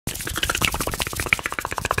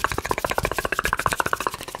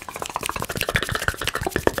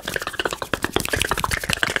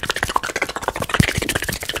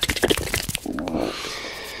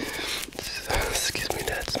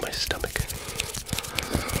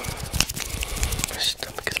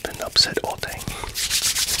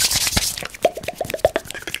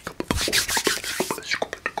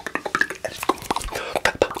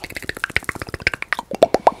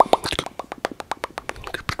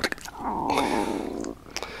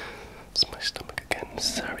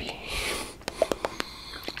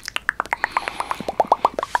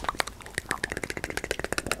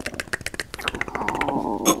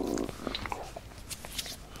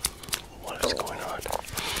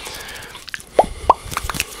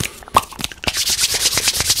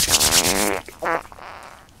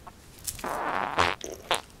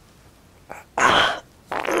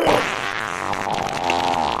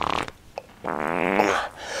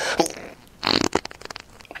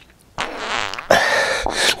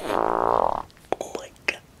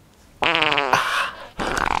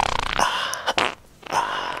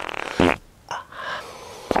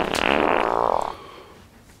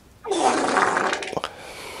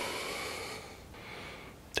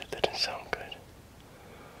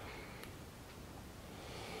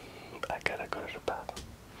I gotta go to the bathroom.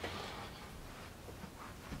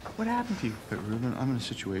 What happened to you? Hey, Ruben, I'm in a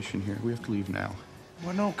situation here. We have to leave now.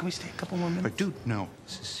 Well, no, can we stay a couple more minutes? But dude, no.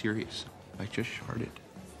 This is serious. I just sharted.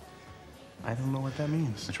 I don't know what that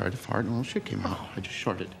means. I tried to fart and a little shit came out. I just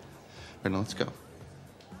sharted. Right, now let's go.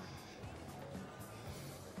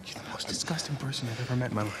 You're the most disgusting person I've ever met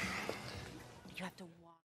in my life.